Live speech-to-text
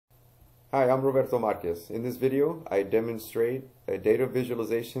Hi, I'm Roberto Marquez. In this video, I demonstrate a data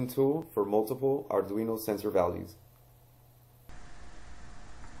visualization tool for multiple Arduino sensor values.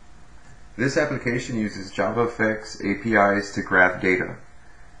 This application uses JavaFX APIs to graph data.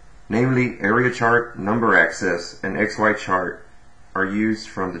 Namely, area chart, number access, and XY chart are used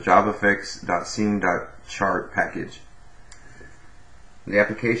from the javafx.scene.chart package. The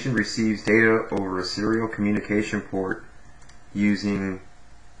application receives data over a serial communication port using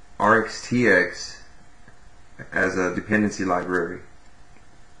RxTX as a dependency library.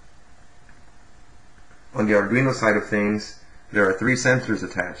 On the Arduino side of things, there are three sensors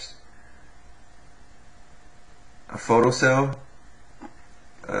attached: a photocell,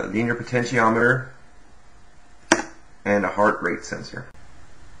 a linear potentiometer, and a heart rate sensor.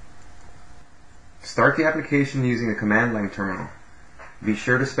 Start the application using a command line terminal. Be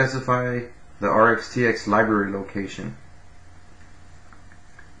sure to specify the RxTX library location.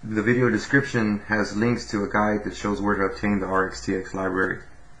 The video description has links to a guide that shows where to obtain the RxTX library.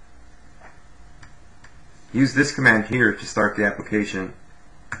 Use this command here to start the application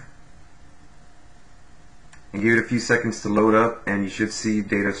and give it a few seconds to load up, and you should see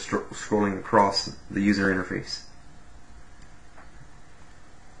data scrolling across the user interface.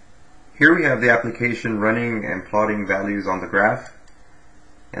 Here we have the application running and plotting values on the graph,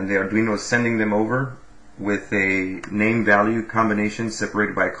 and the Arduino is sending them over with a name value combination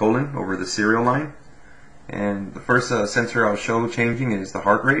separated by a colon over the serial line. And the first sensor I'll show changing is the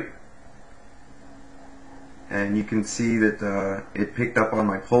heart rate, and you can see that it picked up on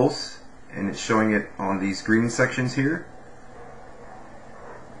my pulse, and it's showing it on these green sections here,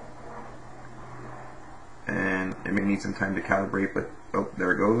 and it may need some time to calibrate, but oh,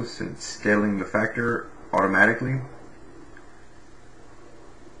 there it goes, and it's scaling the factor automatically.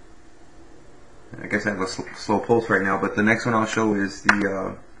 I guess I have a slow pulse right now, but the next one I'll show is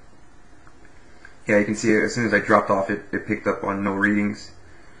the yeah, you can see as soon as I dropped off it picked up on no readings,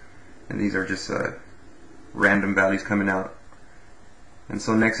 and these are just random values coming out. And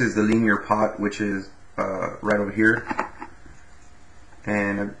so next is the linear pot, which is right over here,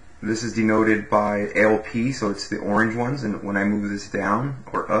 and this is denoted by LP, so it's the orange ones, and when I move this down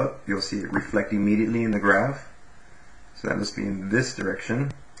or up, you'll see it reflect immediately in the graph. So that must be in this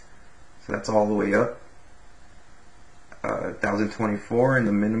direction. So that's all the way up. 1024, and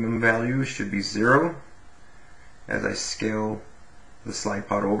the minimum value should be 0 as I scale the slide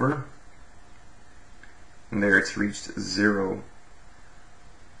pot over. And there it's reached 0.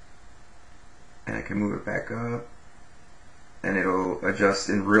 And I can move it back up, and it'll adjust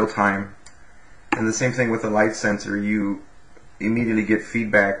in real time. And the same thing with the light sensor. You immediately get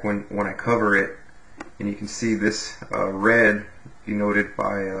feedback when I cover it, and you can see this red denoted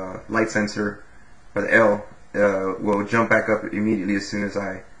by light sensor, by the L, will jump back up immediately as soon as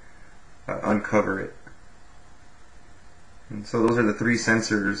I uncover it. And so those are the three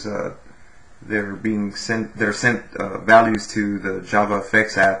sensors. They're sent values to the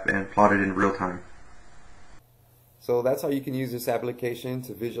JavaFX app and plotted in real time. So that's how you can use this application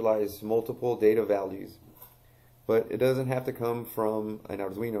to visualize multiple data values. But it doesn't have to come from an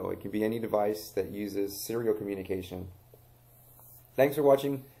Arduino. It can be any device that uses serial communication. Thanks for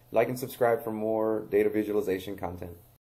watching. Like and subscribe for more data visualization content.